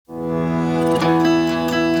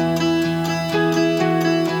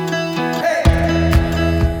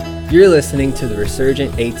You're listening to the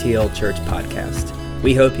Resurgent ATL Church podcast.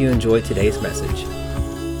 We hope you enjoy today's message.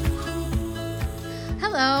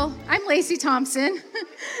 Hello, I'm Lacey Thompson.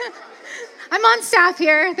 I'm on staff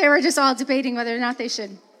here. They were just all debating whether or not they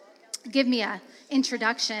should give me an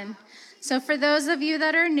introduction. So for those of you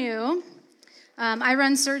that are new, I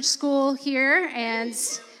run Surge School here, and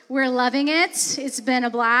we're loving it. It's been a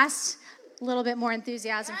blast. A little bit more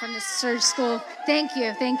enthusiasm from the Surge School. Thank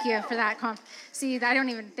you for that. See,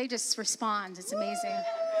 they just respond. It's amazing.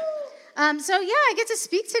 I get to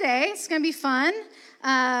speak today. It's going to be fun.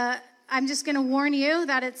 I'm just going to warn you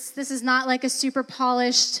that this is not like a super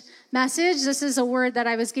polished message. This is a word that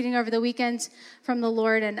I was getting over the weekend from the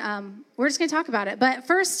Lord, and we're just going to talk about it. But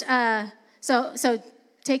first, so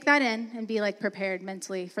take that in and be like prepared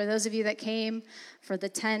mentally. For those of you that came for the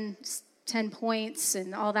 10 points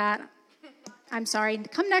and all that, I'm sorry.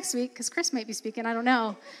 Come next week because Chris might be speaking. I don't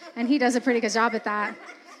know, and he does a pretty good job at that.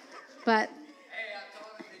 But hey, I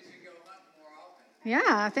told him they should go hunting more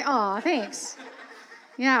often. yeah. Thanks.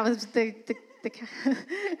 Yeah, the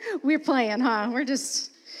we're playing, huh? We're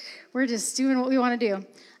just doing what we want to do.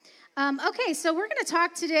 Okay, so we're going to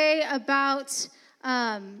talk today about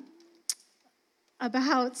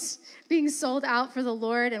being sold out for the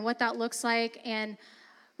Lord and what that looks like. And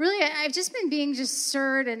really, I've just been being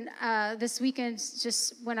stirred, and this weekend,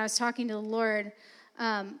 just when I was talking to the Lord,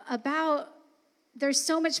 about there's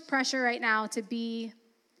so much pressure right now to be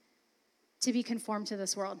conformed to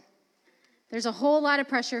this world. There's a whole lot of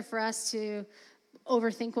pressure for us to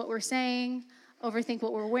overthink what we're saying, overthink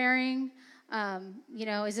what we're wearing.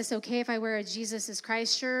 Is this okay if I wear a Jesus is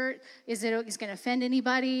Christ shirt? Is it going to offend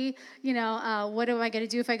anybody? What am I going to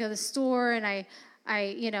do if I go to the store and I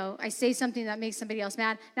say something that makes somebody else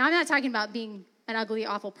mad? Now, I'm not talking about being an ugly,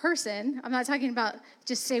 awful person. I'm not talking about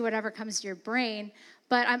just say whatever comes to your brain.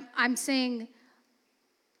 But I'm saying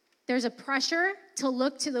there's a pressure to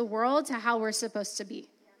look to the world to how we're supposed to be.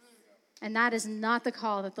 And that is not the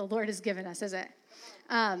call that the Lord has given us, is it?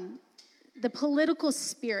 The political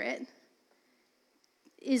spirit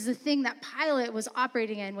is the thing that Pilate was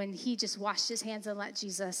operating in when he just washed his hands and let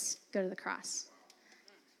Jesus go to the cross.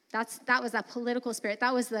 That was that political spirit.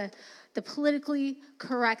 That was the politically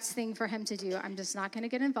correct thing for him to do. I'm just not going to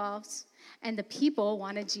get involved. And the people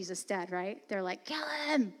wanted Jesus dead, right? They're like, kill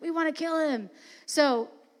him. We want to kill him. So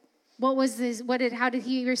how did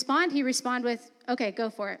he respond? He responded with, okay, go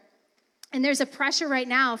for it. And there's a pressure right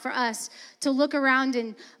now for us to look around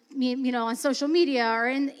and, on social media or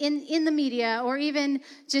in the media or even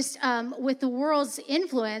just with the world's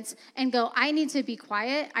influence and go, I need to be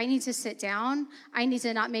quiet. I need to sit down. I need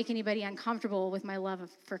to not make anybody uncomfortable with my love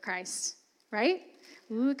for Christ, right?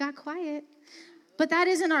 Ooh, it got quiet. But that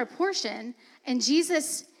isn't our portion. And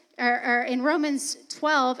Jesus, or in Romans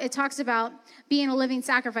 12, it talks about being a living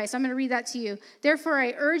sacrifice. I'm going to read that to you. Therefore,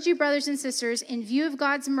 I urge you, brothers and sisters, in view of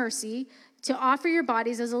God's mercy, to offer your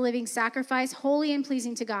bodies as a living sacrifice, holy and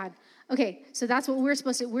pleasing to God. Okay, so that's what we're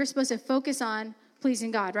supposed to focus on,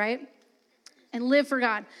 pleasing God, right? And live for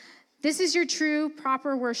God. This is your true,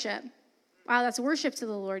 proper worship. Wow, that's worship to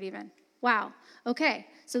the Lord even. Wow. Okay,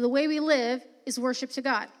 so the way we live is worship to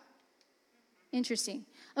God. Interesting.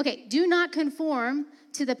 Okay, do not conform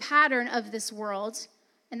to the pattern of this world.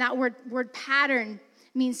 And that word pattern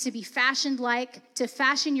means to be fashioned like, to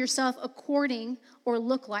fashion yourself according or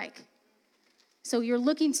look like. So you're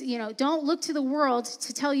looking to, don't look to the world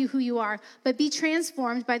to tell you who you are, but be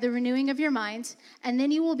transformed by the renewing of your mind, and then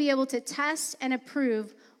you will be able to test and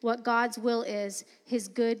approve what God's will is, his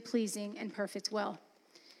good, pleasing, and perfect will.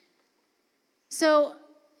 So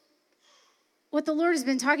what the Lord has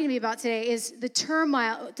been talking to me about today is the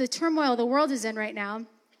turmoil the world is in right now.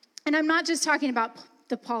 And I'm not just talking about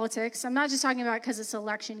the politics. I'm not just talking about it because it's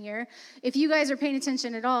election year. If you guys are paying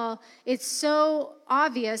attention at all, it's so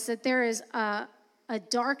obvious that there is a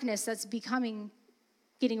darkness that's getting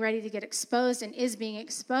ready to get exposed and is being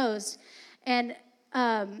exposed. And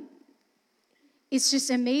it's just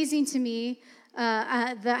amazing to me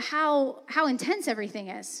how intense everything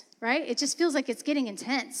is, right? It just feels like it's getting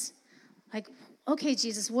intense. Like, okay,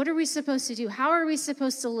 Jesus, what are we supposed to do? How are we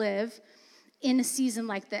supposed to live in a season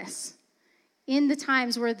like this? In the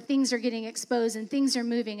times where things are getting exposed and things are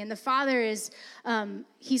moving, and the Father is,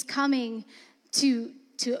 he's coming to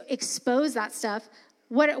expose that stuff.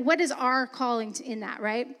 What is our calling in that,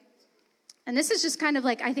 right? And this is just kind of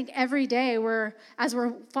like, I think every day as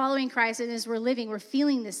we're following Christ and as we're living, we're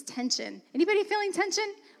feeling this tension. Anybody feeling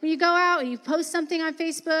tension? When you go out and you post something on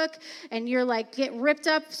Facebook and you're like, get ripped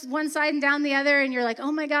up one side and down the other, and you're like,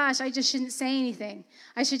 oh my gosh, I just shouldn't say anything.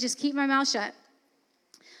 I should just keep my mouth shut.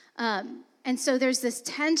 And so there's this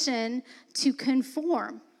tension to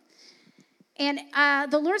conform. And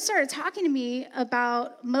the Lord started talking to me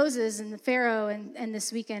about Moses and the Pharaoh, and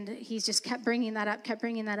this weekend he's just kept bringing that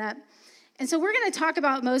up. And so we're going to talk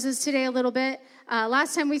about Moses today a little bit.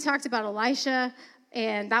 Last time we talked about Elisha,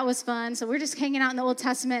 and that was fun. So we're just hanging out in the Old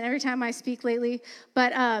Testament every time I speak lately.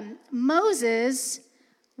 But Moses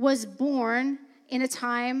was born in a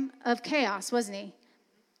time of chaos, wasn't he?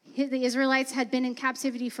 The Israelites had been in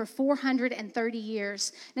captivity for 430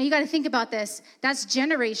 years. Now you got to think about this. That's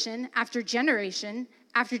generation after generation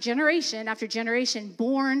after generation after generation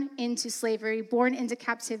born into slavery, born into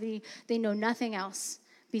captivity. They know nothing else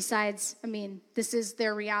besides, this is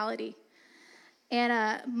their reality.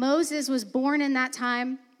 And Moses was born in that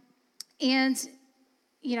time. And,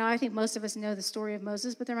 I think most of us know the story of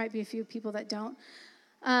Moses, but there might be a few people that don't.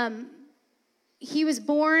 He was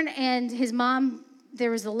born, and his mom, there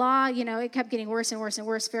was a law, it kept getting worse and worse and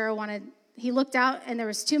worse. He looked out, and there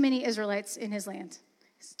was too many Israelites in his land.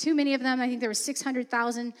 Too many of them. I think there were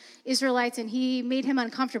 600,000 Israelites, and he made him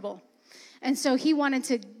uncomfortable. And so he wanted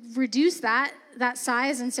to reduce that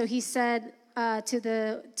size, and so he said to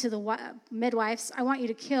the midwives, I want you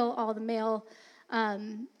to kill all the male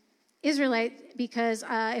Israelite, because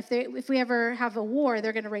if we ever have a war,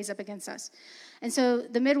 they're going to raise up against us. And so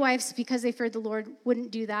the midwives, because they feared the Lord, wouldn't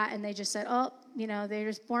do that, and they just said, they're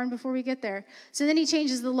just born before we get there. So then he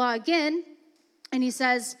changes the law again, and he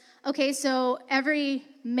says, okay, so every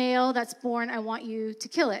male that's born, I want you to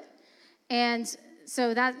kill it. And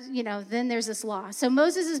so that, then there's this law. So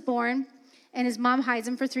Moses is born, and his mom hides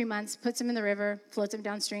him for 3 months, puts him in the river, floats him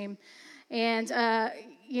downstream. And,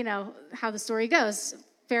 how the story goes.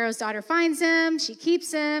 Pharaoh's daughter finds him. She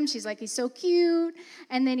keeps him. She's like, he's so cute.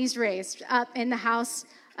 And then he's raised up in the house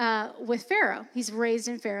with Pharaoh. He's raised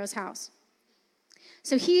in Pharaoh's house.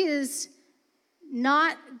 So he is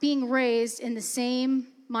not being raised in the same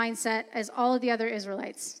mindset as all of the other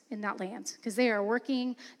Israelites in that land, because they are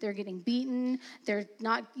working, they're getting beaten, they're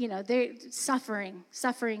not, they're suffering.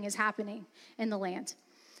 Suffering is happening in the land.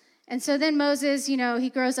 And so then Moses, he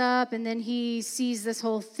grows up, and then he sees this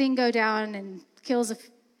whole thing go down and kills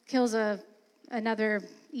another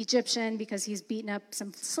Egyptian because he's beaten up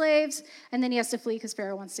some slaves, and then he has to flee because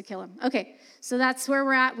Pharaoh wants to kill him. Okay, so that's where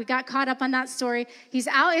we're at. We got caught up on that story. He's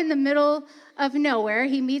out in the middle of nowhere.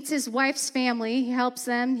 He meets his wife's family. He helps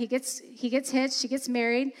them. He gets hitched. He gets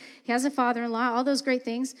married. He has a father-in-law, all those great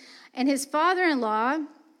things. And his father-in-law,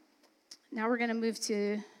 now we're going to move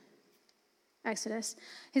to Exodus.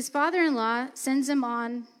 His father-in-law sends him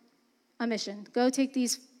on a mission. Go take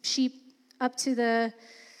these sheep up to the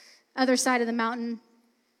other side of the mountain.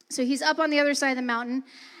 So he's up on the other side of the mountain.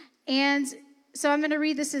 And so I'm going to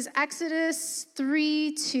read this as Exodus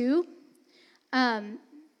 3:2.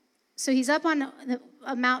 So he's up on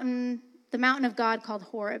a mountain, the mountain of God called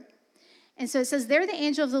Horeb. And so it says, there the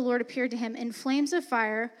angel of the Lord appeared to him in flames of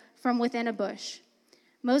fire from within a bush.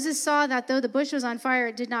 Moses saw that though the bush was on fire,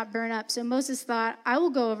 it did not burn up. So Moses thought, I will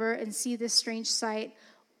go over and see this strange sight,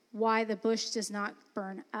 why the bush does not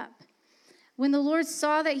burn up. When the Lord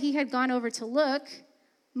saw that he had gone over to look,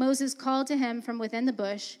 Moses called to him from within the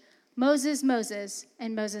bush, Moses, Moses.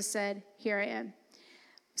 And Moses said, here I am.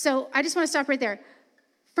 So I just want to stop right there.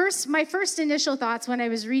 My first initial thoughts when I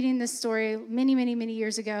was reading this story many, many, many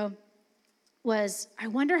years ago was, I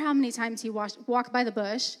wonder how many times he walked by the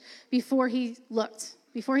bush before he looked,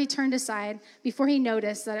 before he turned aside, before he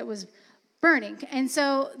noticed that it was burning. And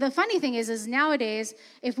so the funny thing is nowadays,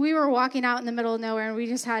 if we were walking out in the middle of nowhere and we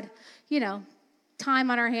just had,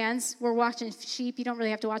 time on our hands, we're watching sheep, you don't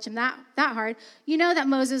really have to watch them that hard. You know that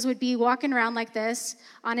Moses would be walking around like this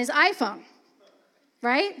on his iPhone,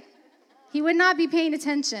 right? He would not be paying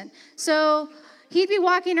attention. So he'd be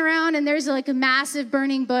walking around and there's like a massive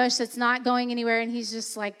burning bush that's not going anywhere, and he's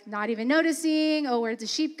just like not even noticing. Oh, where'd the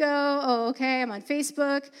sheep go? Oh, okay, I'm on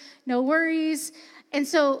Facebook. No worries. And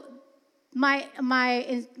so my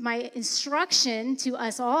instruction to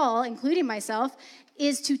us all, including myself,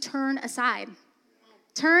 is to turn aside.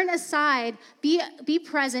 Turn aside, be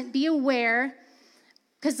present, be aware,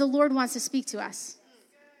 because the Lord wants to speak to us.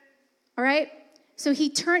 All right? So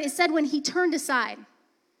it said when he turned aside,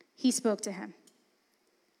 he spoke to him.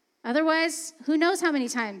 Otherwise, who knows how many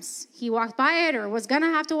times he walked by it or was going to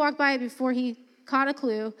have to walk by it before he caught a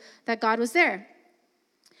clue that God was there.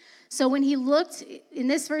 So when he looked, in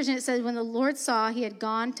this version it says, when the Lord saw he had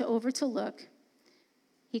gone over to look,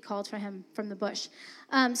 he called for him from the bush.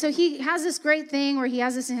 So he has this great thing where he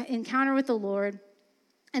has this encounter with the Lord,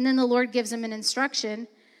 and then the Lord gives him an instruction.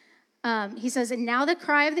 He says, and now the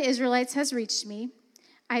cry of the Israelites has reached me.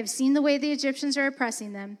 I have seen the way the Egyptians are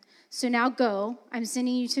oppressing them. So now go, I'm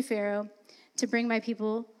sending you to Pharaoh to bring my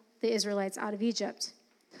people, the Israelites, out of Egypt.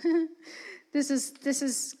 This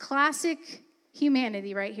is classic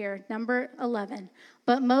humanity right here, number 11.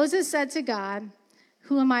 But Moses said to God,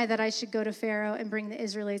 "Who am I that I should go to Pharaoh and bring the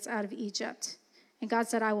Israelites out of Egypt?" And God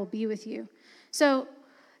said, "I will be with you." So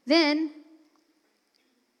then,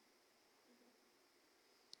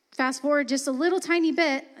 fast forward just a little tiny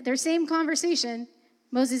bit, their same conversation,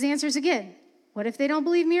 Moses answers again. "What if they don't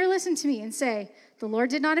believe me or listen to me and say, 'The Lord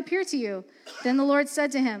did not appear to you'?" Then the Lord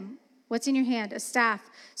said to him, "What's in your hand?" "A staff."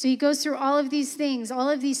 So he goes through all of these things, all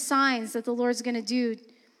of these signs that the Lord's going to do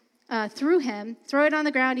through him. Throw it on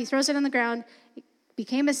the ground. He throws it on the ground. It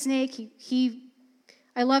became a snake.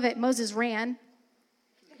 I love it. Moses ran.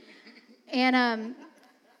 And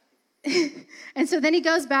and so then he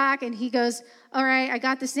goes back and he goes, "All right, I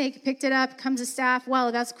got the snake," picked it up, comes a staff. Wow,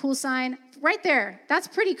 that's a cool sign. Right there. That's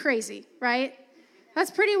pretty crazy, right? That's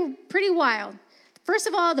pretty wild. First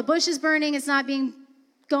of all, the bush is burning. It's not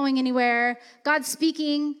going anywhere. God's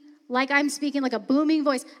speaking like I'm speaking, like a booming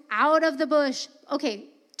voice out of the bush. Okay,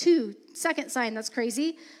 second sign, that's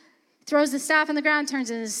crazy. Throws the staff on the ground, turns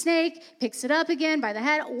into a snake, picks it up again by the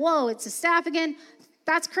head. Whoa, it's a staff again.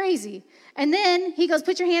 That's crazy. And then he goes,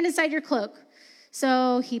 "Put your hand inside your cloak."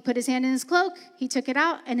 So he put his hand in his cloak, he took it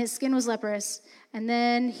out, and his skin was leprous. And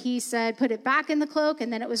then he said, "Put it back in the cloak,"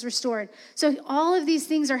 and then it was restored. So all of these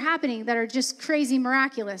things are happening that are just crazy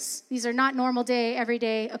miraculous. These are not normal day,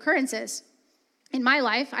 everyday occurrences. In my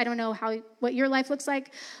life, I don't know what your life looks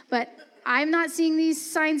like, but I'm not seeing these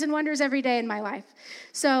signs and wonders every day in my life.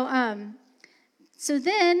 So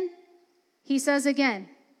then he says again,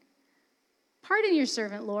 "Pardon your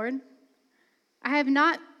servant, Lord. I've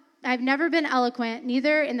never been eloquent,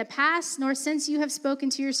 neither in the past nor since you have spoken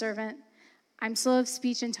to your servant. I'm slow of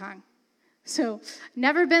speech and tongue." So,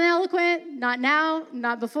 never been eloquent, not now,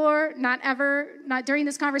 not before, not ever, not during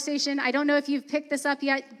this conversation. I don't know if you've picked this up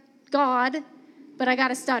yet, God, but I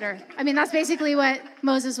got a stutter. I mean, that's basically what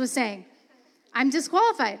Moses was saying. I'm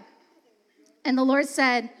disqualified. And the Lord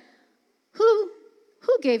said, Who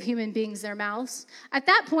gave human beings their mouths?" At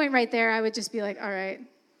that point right there, I would just be like, all right,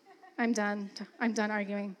 I'm done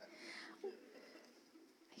arguing.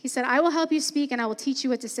 He said, "I will help you speak and I will teach you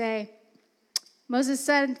what to say." Moses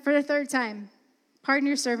said for the third time, "Pardon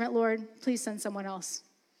your servant, Lord. Please send someone else."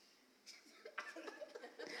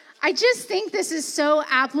 I just think this is so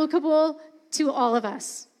applicable to all of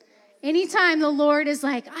us. Anytime the Lord is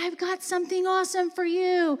like, "I've got something awesome for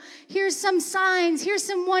you. Here's some signs. Here's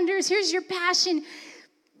some wonders. Here's your passion.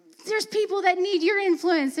 There's people that need your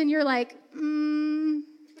influence." And you're like,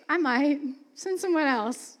 I might. Send someone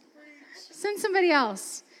else. Send somebody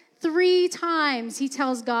else. 3 times he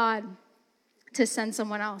tells God to send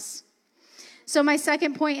someone else. So my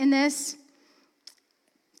second point in this,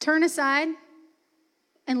 turn aside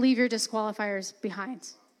and leave your disqualifiers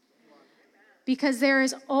behind. Because there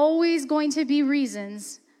is always going to be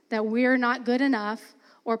reasons that we're not good enough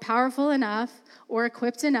or powerful enough or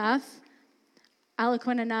equipped enough,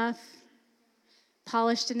 eloquent enough,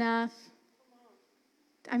 polished enough.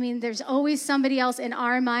 I mean, there's always somebody else in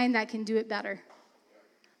our mind that can do it better.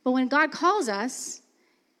 But when God calls us,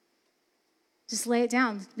 just lay it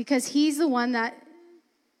down, because he's the one that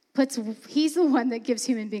gives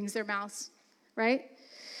human beings their mouths, right?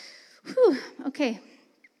 Whew, okay.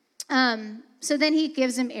 So then he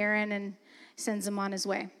gives him Aaron and sends him on his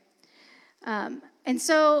way. And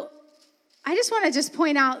so I just want to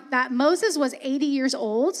point out that Moses was 80 years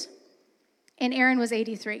old and Aaron was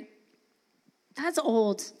 83. That's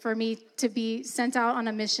old for me to be sent out on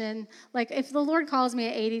a mission. Like, if the Lord calls me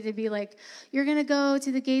at 80 to be like, "You're going to go to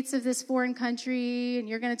the gates of this foreign country, and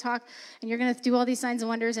you're going to talk, and you're going to do all these signs and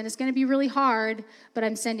wonders, and it's going to be really hard, but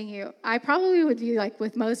I'm sending you," I probably would be like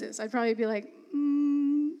with Moses. I'd probably be like,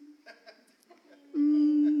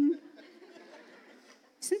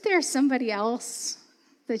 Isn't there somebody else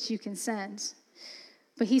that you can send?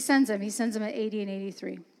 But he sends them. He sends them at 80 and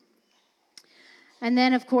 83. And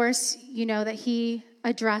then, of course, you know that he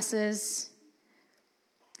addresses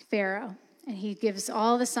Pharaoh. And he gives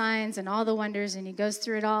all the signs and all the wonders, and he goes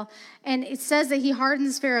through it all. And it says that he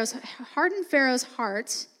hardened Pharaoh's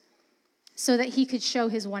heart so that he could show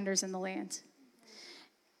his wonders in the land.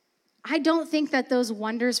 I don't think that those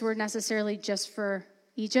wonders were necessarily just for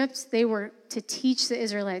Egypt. They were to teach the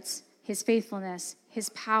Israelites his faithfulness, his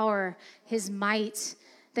power, his might,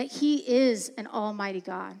 that he is an almighty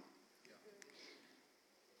God.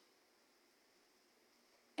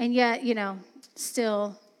 And yet,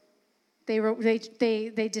 still, it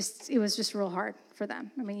was just real hard for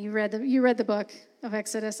them. I mean, you read the book of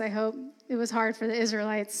Exodus, I hope. It was hard for the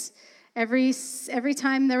Israelites. Every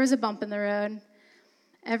time there was a bump in the road,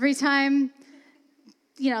 every time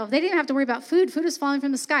they didn't have to worry about food. Food was falling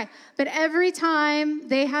from the sky. But every time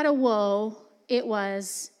they had a woe, it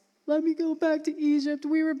was, let me go back to Egypt.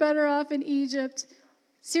 We were better off in Egypt.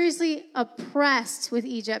 Seriously oppressed with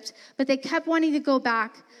Egypt. But they kept wanting to go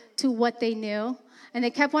back to what they knew. And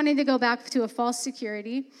they kept wanting to go back to a false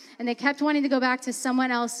security. And they kept wanting to go back to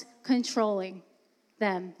someone else controlling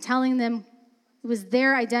them, telling them it was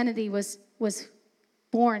their identity was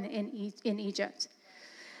born in Egypt.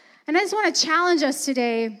 And I just want to challenge us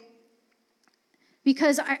today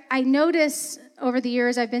because I notice over the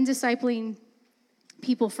years I've been discipling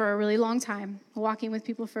people for a really long time, walking with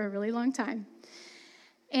people for a really long time.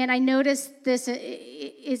 And I noticed this,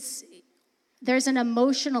 there's an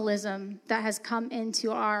emotionalism that has come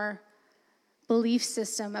into our belief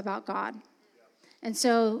system about God. And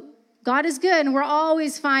so God is good, and we're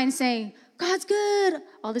always fine saying, God's good,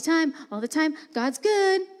 all the time, God's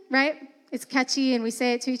good, right? It's catchy, and we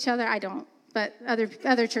say it to each other. I don't, but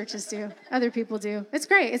other churches do. Other people do. It's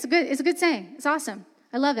great. It's a good saying. It's awesome.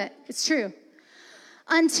 I love it. It's true.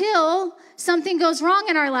 Until something goes wrong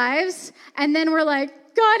in our lives, and then we're like,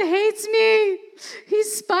 God hates me.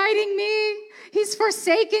 He's spiting me. He's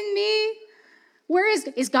forsaken me. Where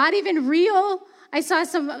is God even real? I saw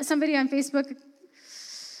somebody on Facebook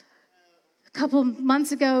a couple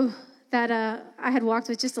months ago that I had walked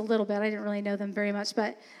with just a little bit. I didn't really know them very much,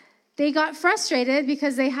 but they got frustrated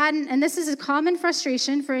because they hadn't, and this is a common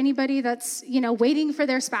frustration for anybody that's, waiting for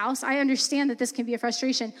their spouse. I understand that this can be a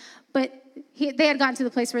frustration, but they had gotten to the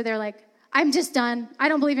place where they're like, I'm just done. I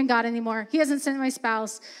don't believe in God anymore. He hasn't sent my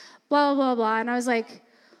spouse, blah, blah, blah. And I was like,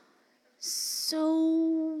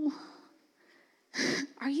 so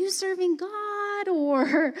are you serving God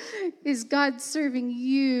or is God serving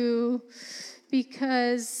you?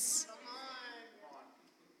 Because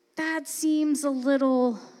that seems a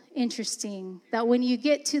little interesting, that when you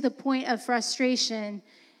get to the point of frustration,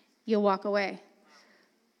 you walk away.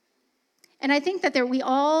 And I think that we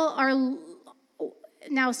all are.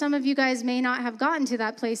 Now, some of you guys may not have gotten to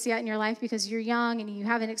that place yet in your life because you're young and you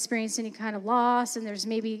haven't experienced any kind of loss, and there's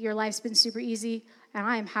maybe your life's been super easy, and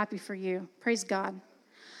I am happy for you. Praise God.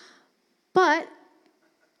 But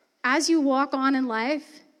as you walk on in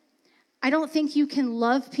life, I don't think you can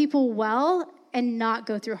love people well and not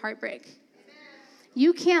go through heartbreak.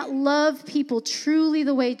 You can't love people truly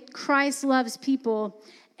the way Christ loves people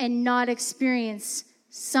and not experience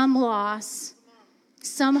some loss,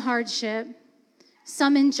 some hardship,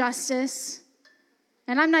 some injustice.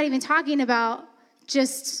 And I'm not even talking about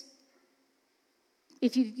just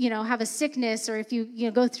if you have a sickness, or if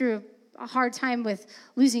you go through a hard time with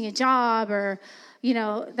losing a job, or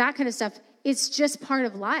that kind of stuff. It's just part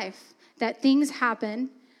of life that things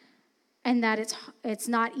happen and that it's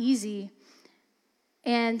not easy.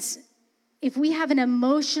 And if we have an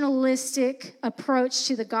emotionalistic approach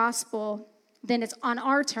to the gospel, then it's on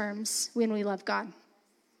our terms when we love God.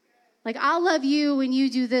 Like, I'll love you when you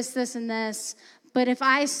do this, this, and this. But if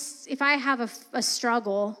I have a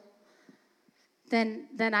struggle, then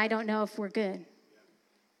I don't know if we're good.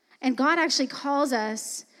 And God actually calls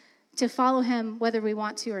us to follow him whether we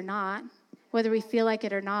want to or not, whether we feel like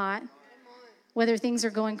it or not, whether things are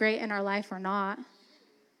going great in our life or not.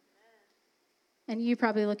 And you're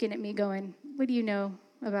probably looking at me going, what do you know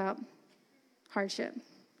about hardship?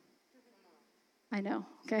 I know,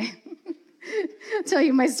 okay? I'll tell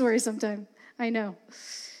you my story sometime. I know.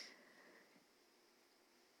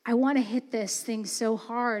 I want to hit this thing so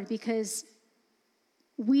hard because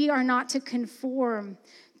we are not to conform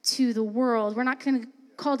to the world. We're not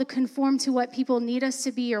called to conform to what people need us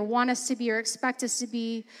to be or want us to be or expect us to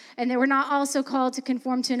be. And then we're not also called to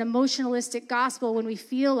conform to an emotionalistic gospel when we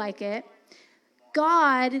feel like it.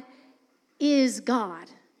 God is God,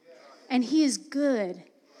 and he is good.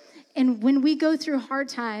 And when we go through hard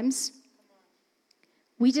times,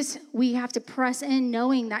 we have to press in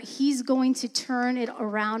knowing that he's going to turn it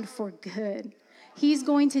around for good. He's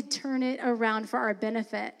going to turn it around for our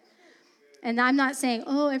benefit. And I'm not saying,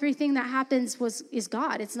 everything that happens is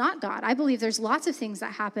God. It's not God. I believe there's lots of things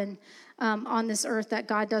that happen on this earth that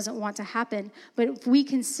God doesn't want to happen. But if we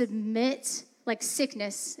can submit, like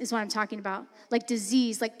sickness is what I'm talking about, like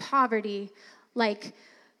disease, like poverty, like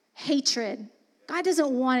hatred. God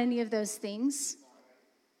doesn't want any of those things.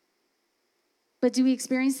 But do we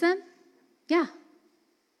experience them? Yeah,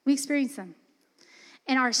 we experience them.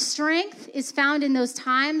 And our strength is found in those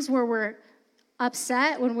times where we're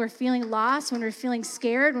upset, when we're feeling lost, when we're feeling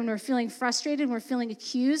scared, when we're feeling frustrated, when we're feeling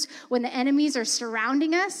accused, when the enemies are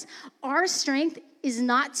surrounding us. Our strength is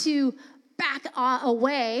not to back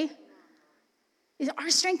away. Our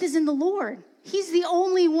strength is in the Lord. He's the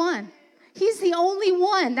only one. He's the only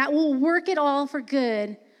one that will work it all for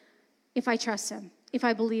good if I trust him, if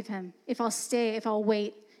I believe him, if I'll stay, if I'll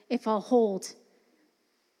wait, if I'll hold.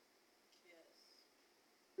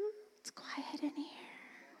 It's quiet in here.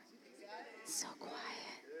 It's so quiet.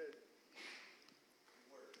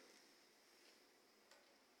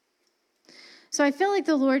 So I feel like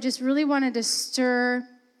the Lord just really wanted to stir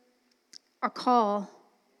our call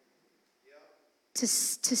to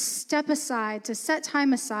step aside, to set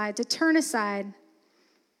time aside, to turn aside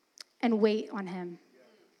and wait on him.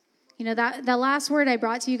 You know, that last word I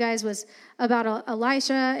brought to you guys was about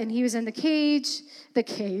Elisha, and he was in the cave,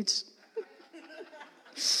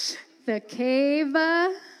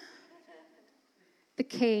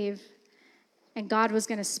 and God was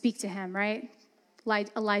going to speak to him, right?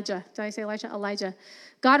 Elijah. Did I say Elijah? Elijah.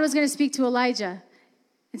 God was going to speak to Elijah.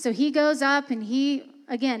 And so he goes up and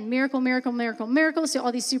again, miracles, so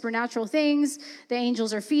all these supernatural things. The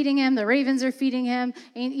angels are feeding him. The ravens are feeding him.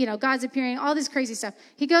 And, you know, God's appearing, all this crazy stuff.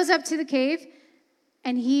 He goes up to the cave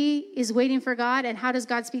and he is waiting for God. And how does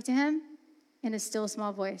God speak to him? In a still,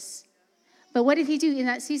 small voice. But what did he do in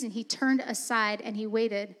that season? He turned aside and he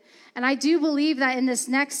waited. And I do believe that in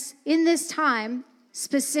this time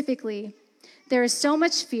specifically, there is so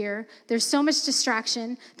much fear. There's so much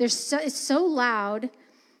distraction. It's so loud.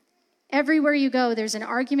 Everywhere you go, there's an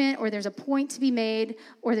argument or there's a point to be made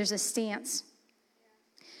or there's a stance.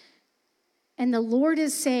 And the Lord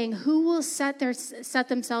is saying, who will set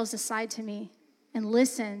themselves aside to me and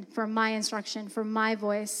listen for my instruction, for my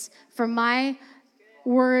voice, for my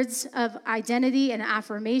words of identity and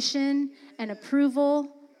affirmation and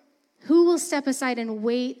approval? Who will step aside and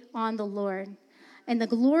wait on the Lord? And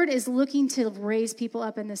the Lord is looking to raise people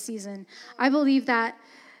up in this season. I believe that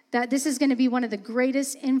this is going to be one of the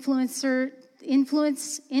greatest influential,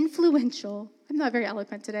 I'm not very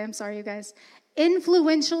eloquent today, I'm sorry, you guys,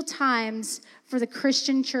 influential times for the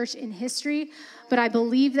Christian church in history, but I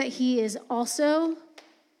believe that he is also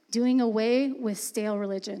doing away with stale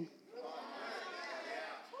religion.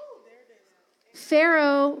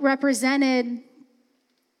 Pharaoh represented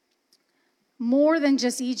more than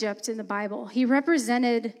just Egypt in the Bible. He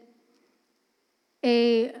represented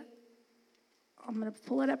I'm going to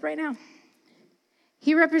pull it up right now.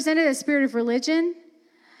 He represented a spirit of religion.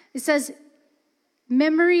 It says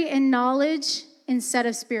memory and knowledge instead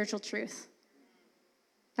of spiritual truth.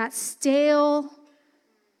 That stale,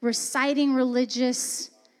 reciting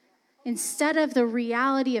religious instead of the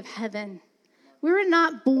reality of heaven. We were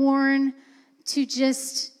not born to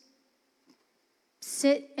just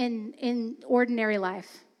sit in ordinary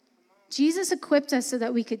life. Jesus equipped us so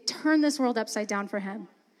that we could turn this world upside down for him.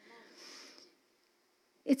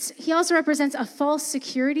 He also represents a false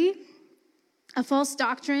security, a false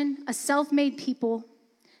doctrine, a self-made people,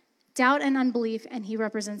 doubt and unbelief, and he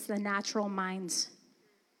represents the natural mind.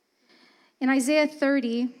 In Isaiah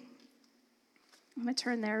 30, I'm going to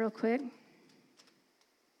turn there real quick.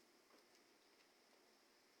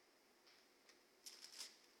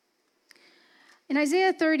 In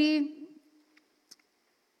Isaiah 30,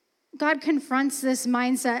 God confronts this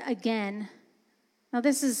mindset again. Now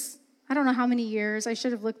this is, I don't know how many years, I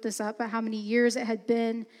should have looked this up, but how many years it had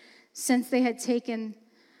been since they had taken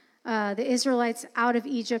the Israelites out of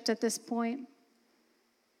Egypt at this point.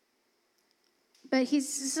 But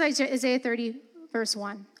this is Isaiah 30, verse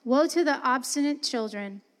 1. Woe to the obstinate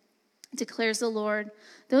children, declares the Lord,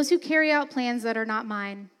 those who carry out plans that are not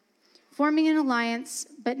mine, forming an alliance,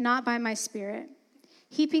 but not by my spirit,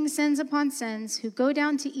 heaping sins upon sins, who go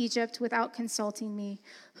down to Egypt without consulting me,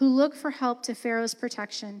 who look for help to Pharaoh's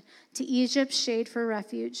protection, to Egypt's shade for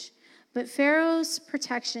refuge. But Pharaoh's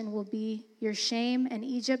protection will be your shame, and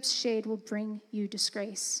Egypt's shade will bring you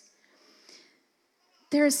disgrace.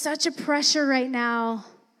 There is such a pressure right now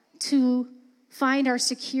to find our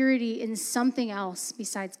security in something else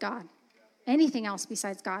besides God. Anything else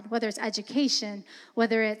besides God, whether it's education,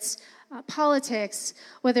 whether it's politics,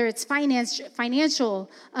 whether it's financial,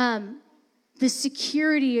 the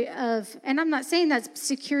security of, and I'm not saying that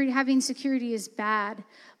having security is bad,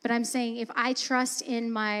 but I'm saying if I trust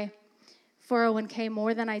in my 401k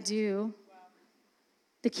more than I do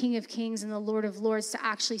the King of Kings and the Lord of Lords to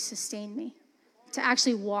actually sustain me, to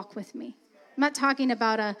actually walk with me. I'm not talking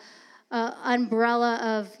about a umbrella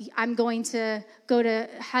of I'm going to go to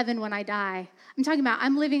heaven when I die. I'm talking about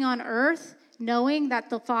I'm living on earth knowing that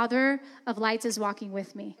the Father of lights is walking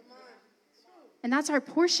with me. And that's our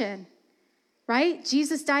portion, right?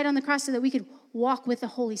 Jesus died on the cross so that we could walk with the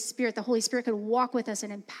Holy Spirit. The Holy Spirit could walk with us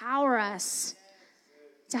and empower us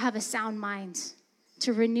to have a sound mind,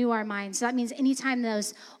 to renew our minds. So that means anytime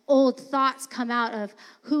those old thoughts come out of,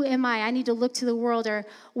 who am I? I need to look to the world, or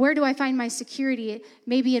where do I find my security?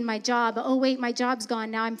 Maybe in my job. Oh, wait, my job's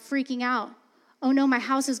gone. Now I'm freaking out. Oh, no, my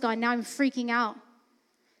house is gone. Now I'm freaking out.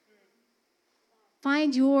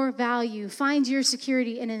 Find your value. Find your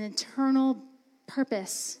security in an eternal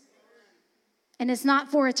purpose. And it's not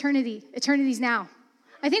for eternity. Eternity's now.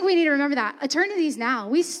 I think we need to remember that. Eternity's now.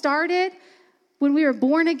 We started when we were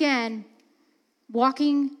born again,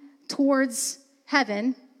 walking towards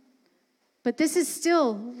heaven. But this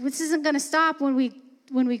isn't going to stop when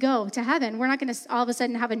we go to heaven. We're not going to all of a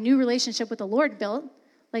sudden have a new relationship with the Lord built.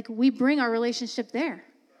 Like, we bring our relationship there.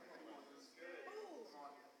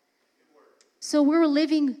 So we're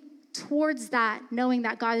living towards that, knowing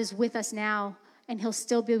that God is with us now, and he'll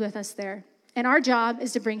still be with us there. And our job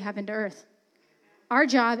is to bring heaven to earth. Our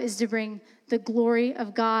job is to bring the glory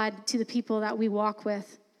of God to the people that we walk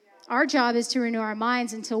with. Our job is to renew our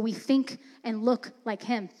minds until we think and look like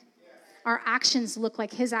him. Our actions look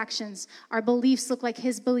like his actions. Our beliefs look like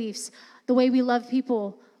his beliefs. The way we love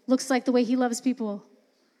people looks like the way he loves people.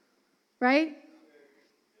 Right?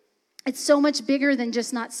 It's so much bigger than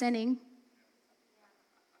just not sinning.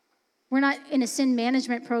 We're not in a sin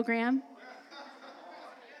management program.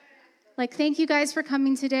 Like, thank you guys for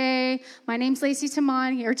coming today. My name's Lacey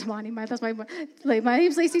Tamani, my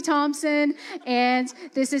name's Lacey Thompson, and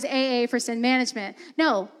this is AA for sin management.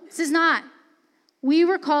 No, this is not. We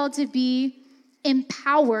were called to be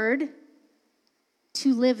empowered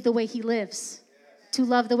to live the way he lives, to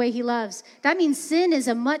love the way he loves. That means sin is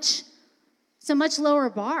a much lower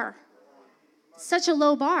bar. Such a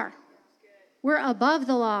low bar. We're above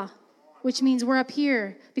the law, which means we're up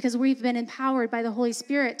here because we've been empowered by the Holy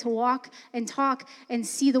Spirit to walk and talk and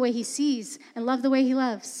see the way he sees and love the way he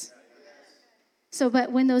loves. So,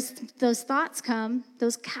 but when those thoughts come,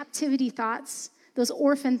 those captivity thoughts, those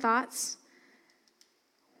orphan thoughts,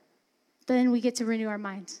 then we get to renew our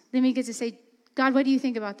mind. Then we get to say, God, what do you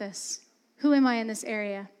think about this? Who am I in this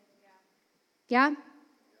area? Yeah?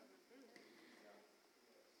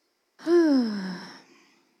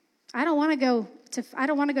 I don't want to go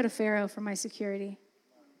to Pharaoh for my security.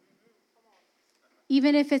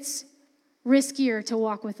 Even if it's riskier to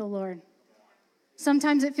walk with the Lord.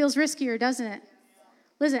 Sometimes it feels riskier, doesn't it?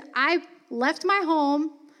 Listen, I left my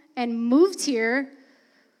home and moved here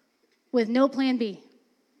with no plan B.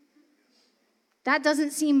 That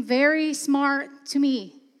doesn't seem very smart to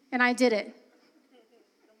me, and I did it.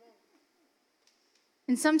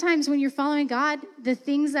 And sometimes when you're following God, the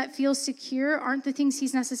things that feel secure aren't the things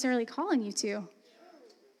he's necessarily calling you to.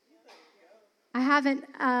 I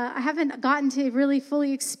haven't gotten to really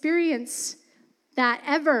fully experience that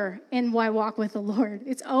ever in my walk with the Lord.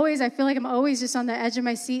 I feel like I'm always just on the edge of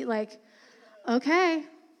my seat, like, okay,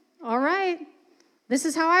 all right, this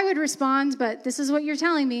is how I would respond, but this is what you're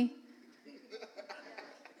telling me.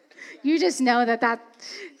 You just know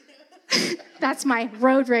that's my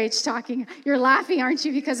road rage talking. You're laughing, aren't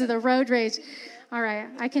you, because of the road rage? All right,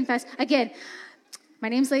 I confess. Again, my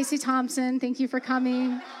name's Lacey Thompson. Thank you for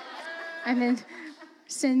coming. I'm in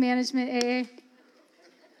Sin Management AA.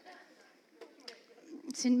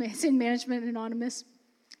 Sin Management Anonymous.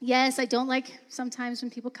 Yes, I don't like sometimes when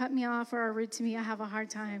people cut me off or are rude to me. I have a hard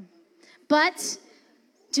time. But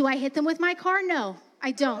do I hit them with my car? No,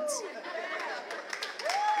 I don't.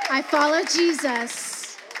 I follow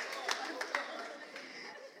Jesus.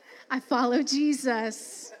 I follow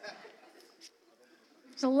Jesus.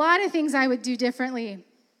 There's a lot of things I would do differently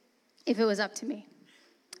if it was up to me.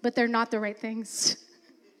 But they're not the right things.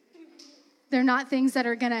 They're not things that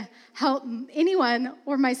are going to help anyone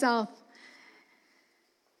or myself.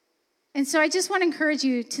 And so I just want to encourage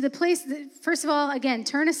you to the place that, first of all, again,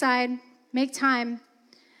 turn aside, make time.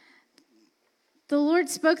 The Lord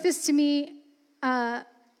spoke this to me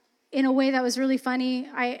in a way that was really funny.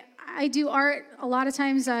 I do art a lot of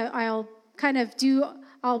times. I'll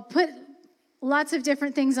put lots of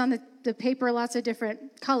different things on the paper, lots of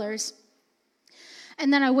different colors.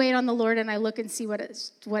 And then I wait on the Lord and I look and see what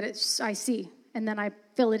I see. And then I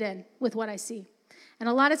fill it in with what I see. And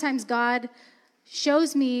a lot of times God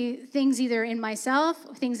shows me things either in myself,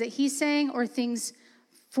 things that he's saying, or things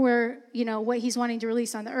for, what he's wanting to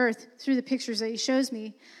release on the earth through the pictures that he shows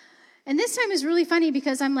me. And this time is really funny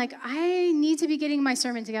because I'm like, I need to be getting my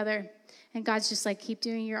sermon together. And God's just like, keep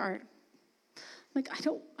doing your art. I'm like,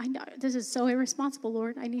 I know, this is so irresponsible,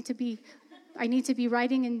 Lord. I need to be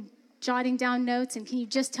writing and jotting down notes, and can you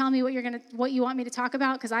just tell me what you want me to talk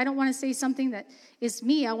about? Because I don't want to say something that is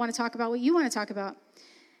me. I want to talk about what you want to talk about.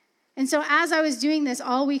 And so as I was doing this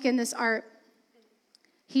all week in this art,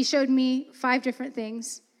 he showed me 5 different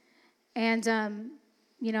things. And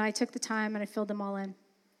I took the time and I filled them all in.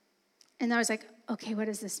 And I was like, okay, what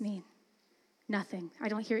does this mean? Nothing. I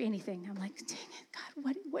don't hear anything. I'm like, dang it,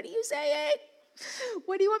 God, what are you saying?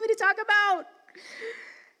 What do you want me to talk about?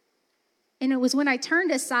 And it was when I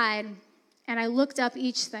turned aside and I looked up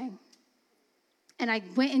each thing. And I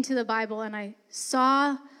went into the Bible and I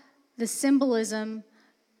saw the symbolism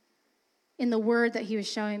in the word that he was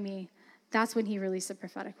showing me. That's when he released the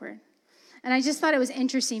prophetic word. And I just thought it was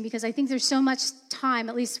interesting because I think there's so much time,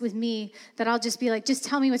 at least with me, that I'll just be like, just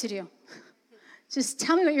tell me what to do. Just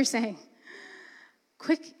tell me what you're saying.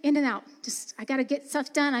 Quick, in and out. I got to get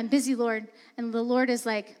stuff done. I'm busy, Lord. And the Lord is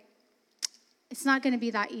like, it's not going to be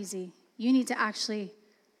that easy. You need to actually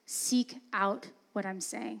seek out what I'm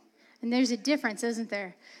saying. And there's a difference, isn't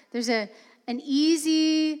there? There's an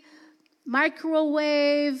easy,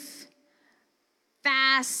 microwave,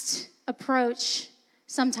 fast approach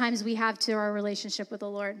sometimes we have to our relationship with the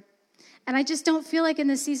Lord. And I just don't feel like in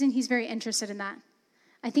this season he's very interested in that.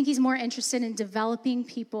 I think he's more interested in developing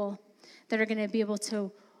people that are going to be able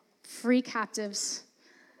to free captives,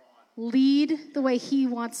 lead the way he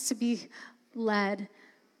wants to be led,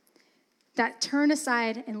 that turn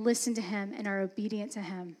aside and listen to him and are obedient to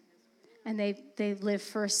him. And they live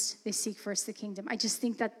first, they seek first the kingdom. I just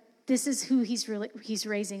think that this is who he's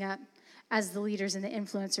raising up as the leaders and the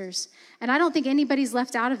influencers. And I don't think anybody's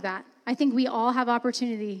left out of that. I think we all have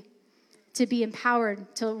opportunity to be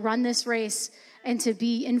empowered, to run this race, and to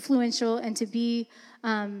be influential, and to be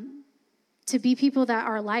people that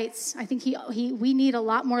are lights. I think we need a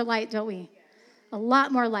lot more light, don't we? A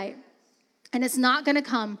lot more light. And it's not going to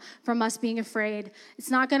come from us being afraid. It's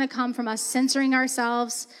not going to come from us censoring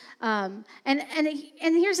ourselves. And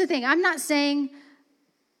here's the thing. I'm not saying,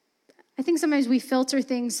 I think sometimes we filter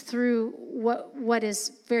things through what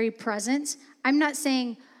is very present. I'm not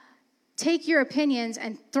saying take your opinions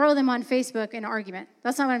and throw them on Facebook in an argument.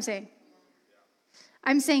 That's not what I'm saying.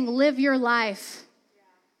 I'm saying live your life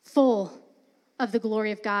full of the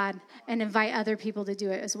glory of God and invite other people to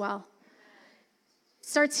do it as well. It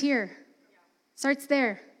starts here. Starts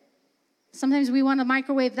there. Sometimes we want to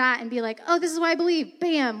microwave that and be like, oh, this is what I believe.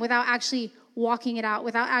 Bam, without actually walking it out,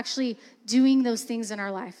 without actually doing those things in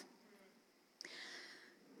our life.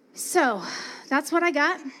 So that's what I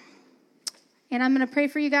got. And I'm going to pray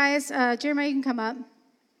for you guys. Jeremiah, you can come up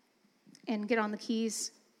and get on the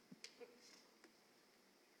keys.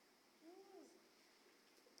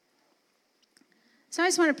 So I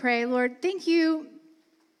just want to pray, Lord, thank you.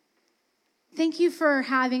 Thank you for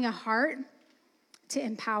having a heart to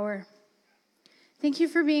empower. Thank you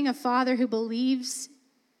for being a father who believes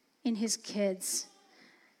in his kids.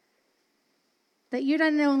 That you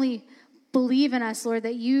don't only believe in us, Lord,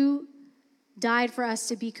 that you died for us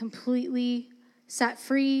to be completely set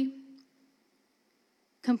free,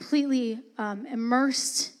 completely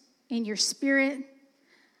immersed in your spirit.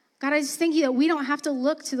 God, I just thank you that we don't have to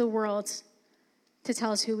look to the world to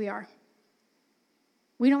tell us who we are.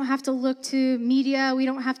 We don't have to look to media. We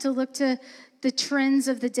don't have to look to the trends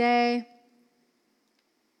of the day.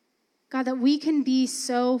 God, that we can be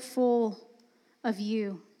so full of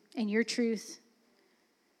you and your truth.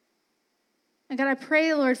 And God, I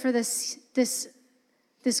pray, Lord, for this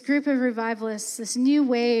group of revivalists, this new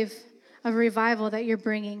wave of revival that you're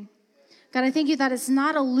bringing. God, I thank you that it's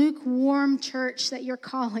not a lukewarm church that you're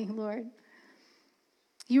calling, Lord.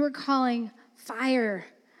 You are calling fire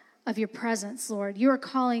of your presence, Lord. You are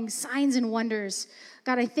calling signs and wonders.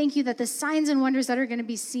 God, I thank you that the signs and wonders that are going to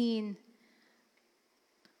be seen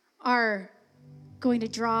are going to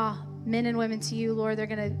draw men and women to you, Lord. They're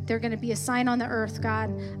going to be a sign on the earth,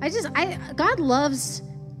 God. God loves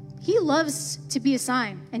to be a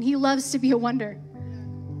sign, and he loves to be a wonder.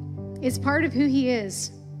 It's part of who he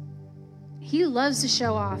is. He loves to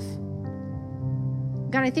show off.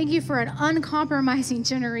 God, I thank you for an uncompromising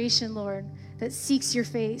generation, Lord, that seeks your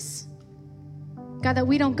face. God, that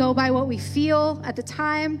we don't go by what we feel at the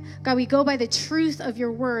time. God, we go by the truth of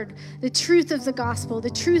your word, the truth of the gospel,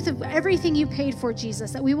 the truth of everything you paid for,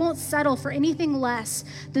 Jesus, that we won't settle for anything less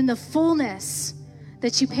than the fullness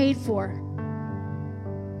that you paid for.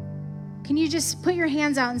 Can you just put your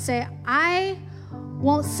hands out and say, I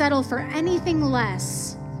won't settle for anything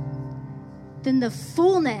less than the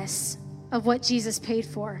fullness of what Jesus paid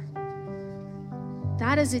for?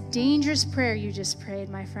 That is a dangerous prayer you just prayed,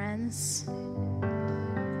 my friends.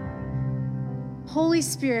 Holy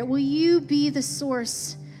Spirit, will you be the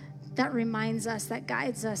source that reminds us, that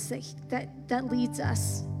guides us, that leads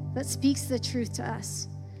us, that speaks the truth to us?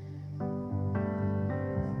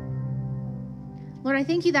 Lord, I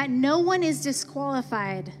thank you that no one is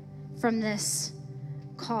disqualified from this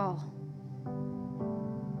call.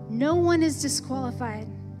 No one is disqualified.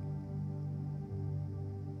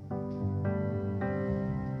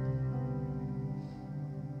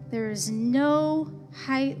 There is no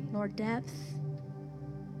height nor depth,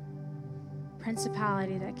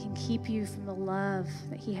 principality that can keep you from the love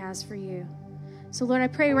that he has for you. So Lord, I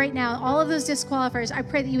pray right now, all of those disqualifiers, I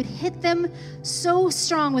pray that you would hit them so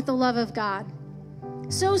strong with the love of God,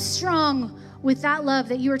 so strong with that love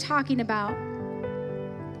that you were talking about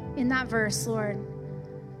in that verse, Lord,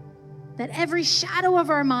 that every shadow of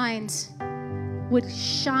our minds would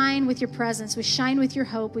shine with your presence, would shine with your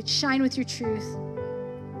hope, would shine with your truth.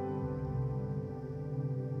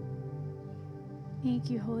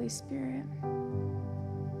 Thank you, Holy Spirit.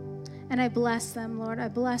 And I bless them, Lord. I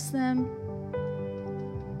bless them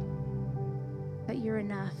that you're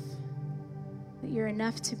enough, that you're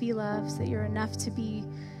enough to be loved, that you're enough to be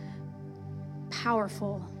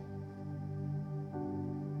powerful,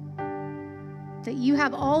 that you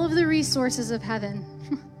have all of the resources of heaven.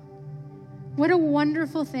 What a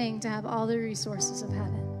wonderful thing to have all the resources of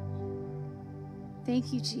heaven.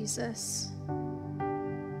 Thank you, Jesus.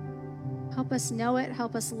 Help us know it.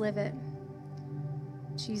 Help us live it.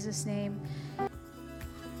 In Jesus' name.